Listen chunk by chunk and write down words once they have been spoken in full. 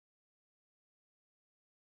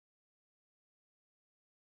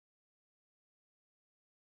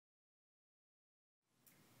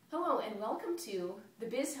Hello and welcome to the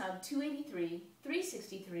BizHub 283,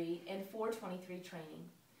 363, and 423 training.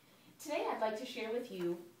 Today I'd like to share with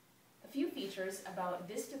you a few features about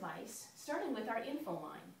this device, starting with our info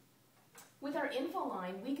line. With our info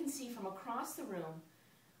line, we can see from across the room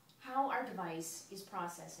how our device is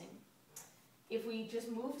processing. If we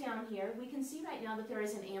just move down here, we can see right now that there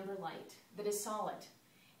is an amber light that is solid.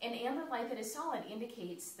 An amber light that is solid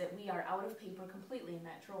indicates that we are out of paper completely in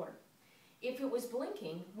that drawer. If it was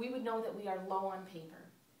blinking, we would know that we are low on paper.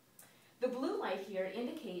 The blue light here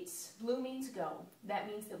indicates blue means go. That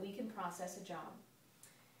means that we can process a job.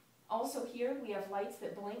 Also here we have lights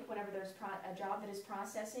that blink whenever there's a job that is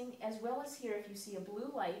processing, as well as here if you see a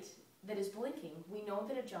blue light that is blinking, we know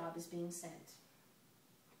that a job is being sent.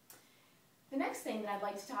 The next thing that I'd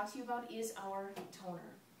like to talk to you about is our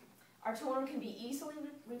toner. Our toner can be easily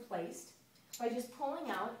replaced by just pulling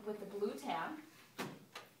out with the blue tab,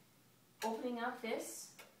 opening up this,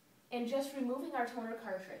 and just removing our toner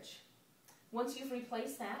cartridge. Once you've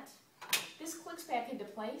replaced that, this clicks back into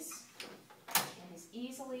place and is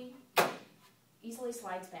easily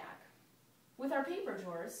slides back. With our paper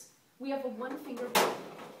drawers, we have a one-finger button.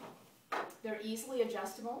 They're easily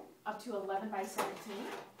adjustable, up to 11 by 17.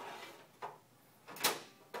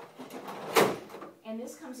 And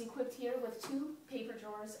this comes equipped here with two paper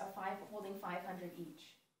drawers of holding 500 each.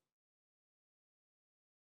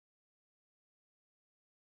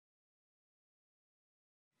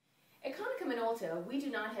 At Konica Minolta, we do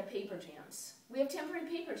not have paper jams. We have temporary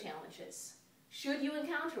paper challenges. Should you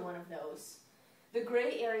encounter one of those, the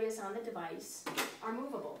gray areas on the device are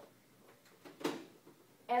movable,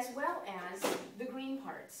 as well as the green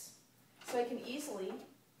parts. So I can easily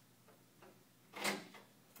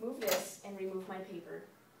move this and remove my paper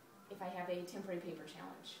if I have a temporary paper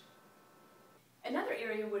challenge. Another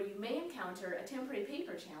area where you may encounter a temporary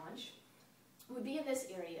paper challenge would be in this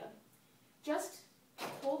area. Just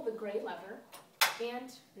hold the gray lever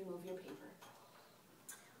and remove your paper.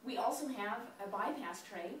 We also have a bypass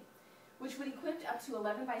tray, which would equip up to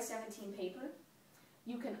 11 by 17 paper.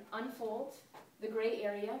 You can unfold the gray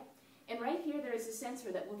area, and right here there is a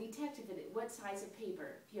sensor that will detect what size of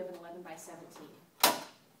paper if you have an 11 by 17.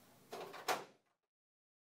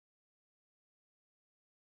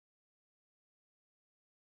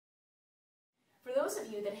 For those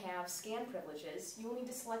of you that have scan privileges, you will need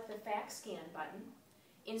to select the fax scan button,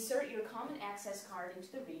 insert your common access card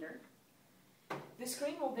into the reader. The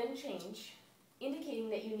screen will then change,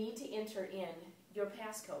 indicating that you need to enter in your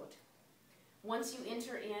passcode. Once you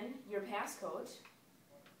enter in your passcode,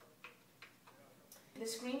 the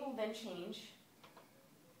screen will then change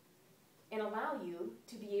and allow you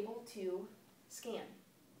to be able to scan.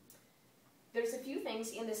 There's a few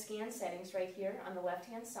things in the scan settings right here on the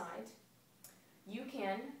left-hand side. You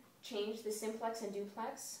can change the simplex and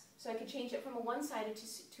duplex, so I could change it from a one-sided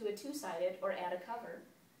to a two-sided or add a cover.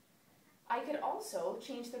 I could also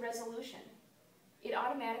change the resolution. It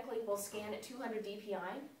automatically will scan at 200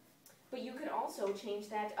 dpi, but you could also change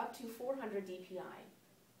that up to 400 dpi.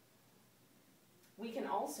 We can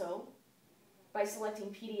also, by selecting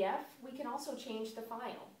PDF, we can also change the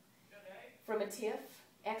file from a TIFF,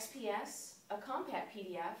 XPS, a compact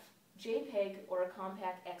PDF, JPEG, or a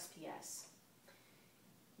compact XPS.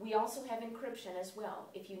 We also have encryption as well,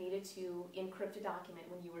 if you needed to encrypt a document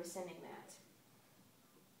when you were sending that.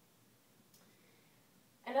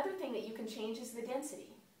 Another thing that you can change is the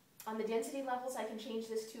density. On the density levels, I can change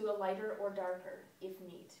this to a lighter or darker, if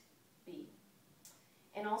need be.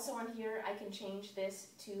 And also on here, I can change this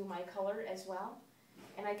to my color as well,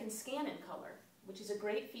 and I can scan in color, which is a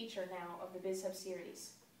great feature now of the BizHub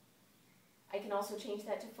series. I can also change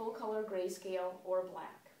that to full color, grayscale, or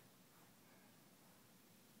black.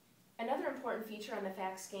 Another important feature on the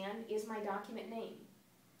fax scan is my document name.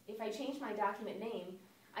 If I change my document name,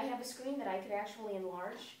 I have a screen that I could actually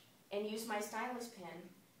enlarge and use my stylus pen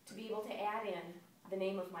to be able to add in the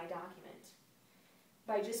name of my document.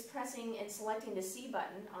 By just pressing and selecting the C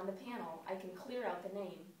button on the panel, I can clear out the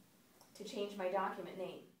name to change my document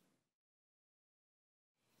name.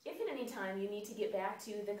 If at any time you need to get back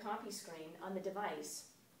to the copy screen on the device,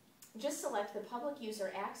 just select the Public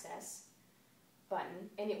User Access button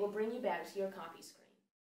and it will bring you back to your copy screen.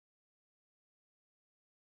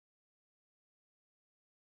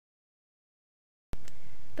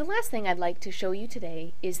 The last thing I'd like to show you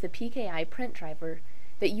today is the PKI print driver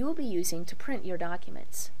that you will be using to print your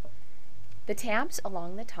documents. The tabs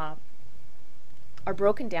along the top are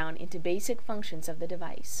broken down into basic functions of the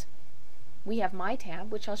device. We have My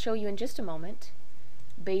tab, which I'll show you in just a moment,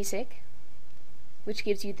 Basic, which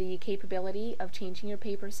gives you the capability of changing your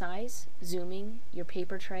paper size, zooming, your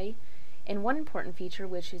paper tray, And one important feature,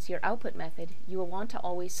 which is your output method, you will want to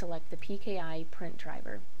always select the PKI print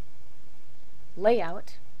driver.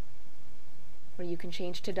 Layout, where you can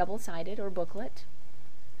change to double-sided or booklet.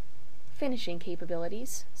 Finishing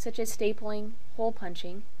capabilities, such as stapling, hole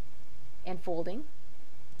punching, and folding.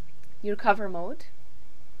 Your cover mode.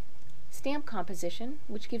 Stamp composition,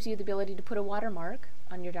 which gives you the ability to put a watermark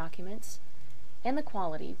on your documents. And the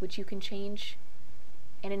quality, which you can change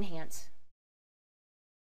and enhance.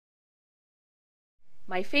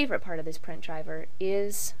 My favorite part of this print driver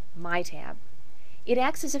is My tab. It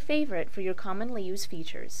acts as a favorite for your commonly used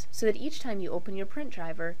features, so that each time you open your print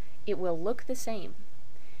driver, it will look the same.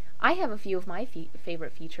 I have a few of my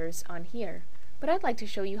favorite features on here, but I'd like to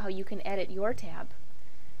show you how you can edit your tab.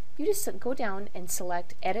 You just go down and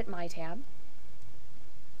select Edit My tab.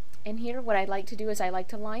 And here what I'd like to do is I like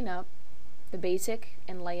to line up the basic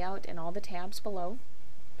and layout and all the tabs below.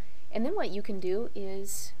 And then what you can do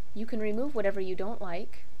is you can remove whatever you don't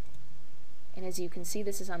like. And as you can see,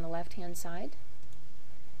 this is on the left-hand side.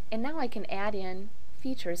 And now I can add in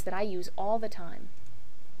features that I use all the time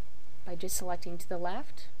by just selecting to the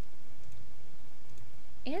left.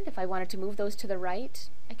 And if I wanted to move those to the right,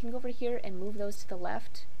 I can go over here and move those to the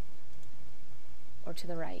left or to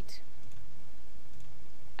the right.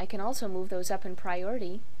 I can also move those up in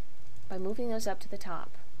priority by moving those up to the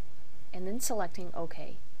top and then selecting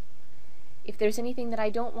OK. If there's anything that I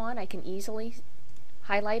don't want, I can easily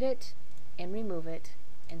highlight it and remove it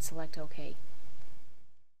and select OK.